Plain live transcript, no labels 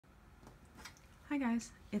Hi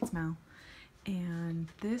guys, it's Mel, and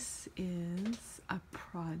this is a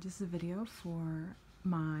video for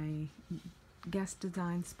my guest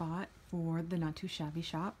design spot for the Not Too Shabby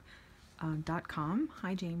Shop .com.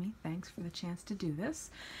 Hi Jamie, thanks for the chance to do this.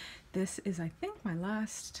 This is, I think, my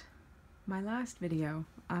last video.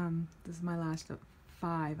 This is my last of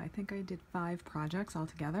 5. I think I did 5 projects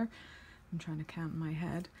altogether. I'm trying to count in my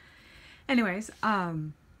head. Anyways, I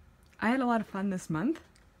had a lot of fun this month.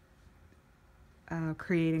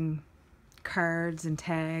 Creating cards and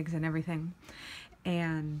tags and everything,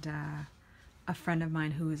 and a friend of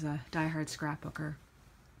mine who is a diehard scrapbooker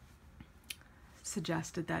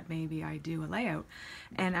suggested that maybe I do a layout,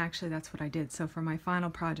 and actually that's what I did. So for my final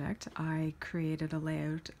project I created a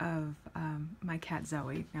layout of my cat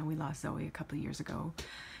Zoe. Now, we lost Zoe a couple of years ago.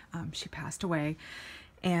 She passed away,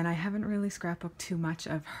 and I haven't really scrapbooked too much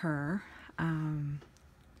of her.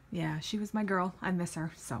 Yeah, she was my girl. I miss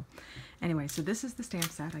her. So anyway, so this is the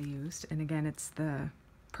stamp set I used, and again, it's the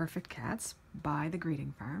Perfect Cats by the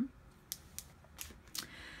Greeting Farm.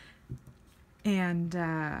 And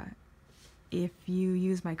if you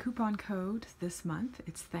use my coupon code this month,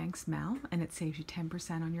 it's Thanks Mel, and it saves you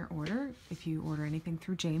 10% on your order if you order anything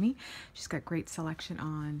through Jamie. She's got great selection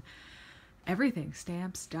on everything: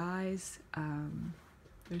 stamps, dies,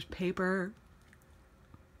 there's paper,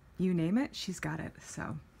 you name it, she's got it.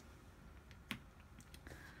 So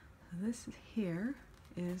this here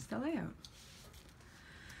is the layout.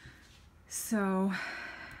 So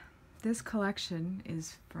this collection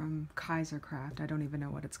is from Kaisercraft. I don't even know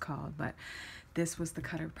what it's called, but this was the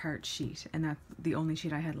cut apart sheet, and that's the only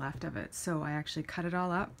sheet I had left of it. So I actually cut it all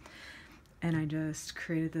up, and I just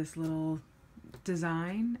created this little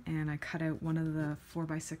design, and I cut out one of the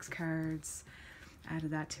 4x6 cards,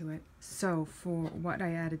 added that to it. So for what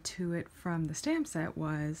I added to it from the stamp set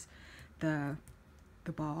was the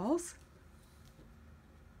balls,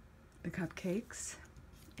 the cupcakes,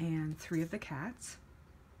 and 3 of the cats.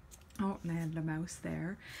 Oh, and I added a mouse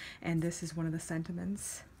there, and this is one of the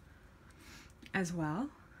sentiments as well,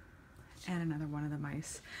 and another one of the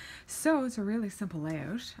mice. So it's a really simple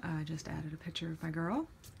layout. I just added a picture of my girl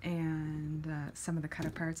and some of the cut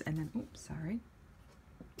aparts, and then, oops, sorry,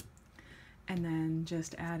 and then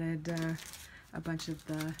just added a bunch of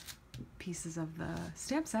the pieces of the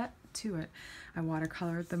stamp set to it. I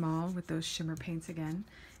watercolored them all with those shimmer paints again,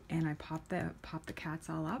 and I popped the cats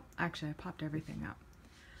all up. Actually, I popped everything up,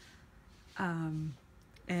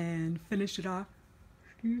 and finished it off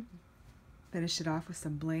with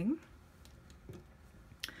some bling,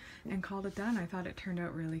 and called it done. I thought it turned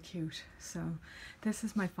out really cute. So this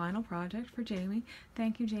is my final project for Jamie.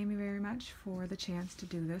 Thank you, Jamie, very much for the chance to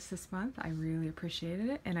do this month. I really appreciated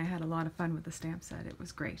it, and I had a lot of fun with the stamp set. It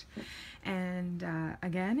was great. And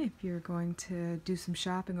again, if you're going to do some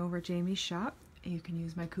shopping over at Jamie's shop, you can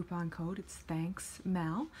use my coupon code. It's Thanks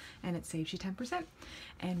Mel, and it saves you 10%.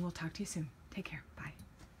 And we'll talk to you soon. Take care. Bye.